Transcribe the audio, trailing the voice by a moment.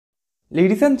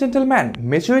Ladies and gentlemen,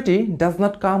 maturity does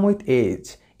not come with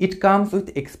age, it comes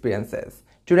with experiences.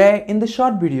 Today, in the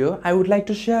short video, I would like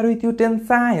to share with you 10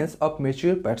 signs of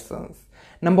mature persons.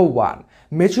 Number 1.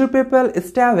 Mature people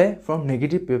stay away from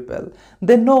negative people.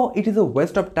 They know it is a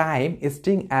waste of time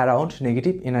staying around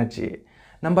negative energy.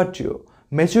 Number 2.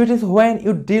 Maturity is when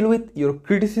you deal with your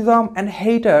criticism and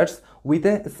haters with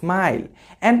a smile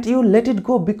and you let it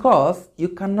go because you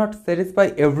cannot satisfy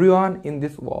everyone in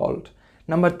this world.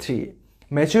 Number 3.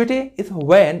 Maturity is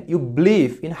when you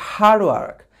believe in hard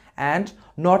work and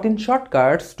not in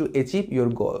shortcuts to achieve your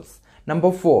goals.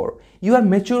 Number 4. You are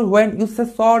mature when you say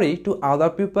sorry to other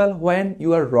people when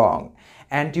you are wrong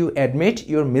and you admit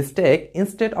your mistake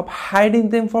instead of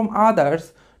hiding them from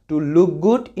others to look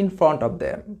good in front of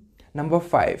them. Number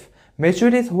 5.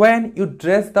 Maturity is when you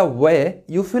dress the way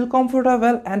you feel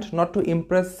comfortable and not to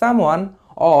impress someone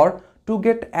or to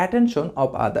get attention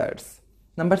of others.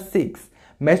 Number 6.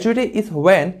 Maturity is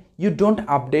when you don't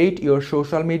update your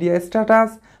social media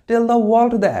status, tell the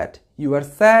world that you are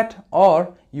sad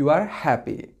or you are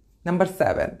happy. Number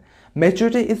 7.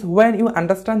 Maturity is when you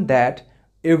understand that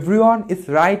everyone is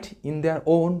right in their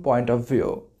own point of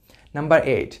view. Number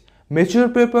 8. Mature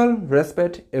people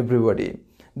respect everybody.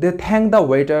 They thank the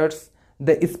waiters,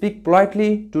 they speak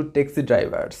politely to taxi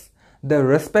drivers. They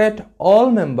respect all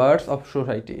members of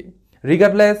society,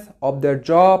 regardless of their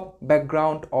job,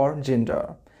 background or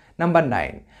gender. Number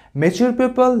 9. Mature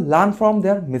people learn from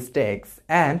their mistakes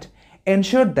and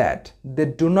ensure that they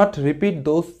do not repeat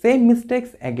those same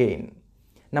mistakes again.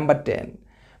 Number 10.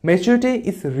 Maturity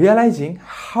is realizing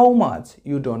how much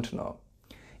you don't know.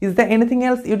 Is there anything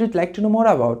else you would like to know more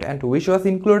about and which was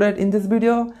included in this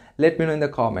video? Let me know in the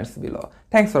comments below.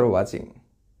 Thanks for watching.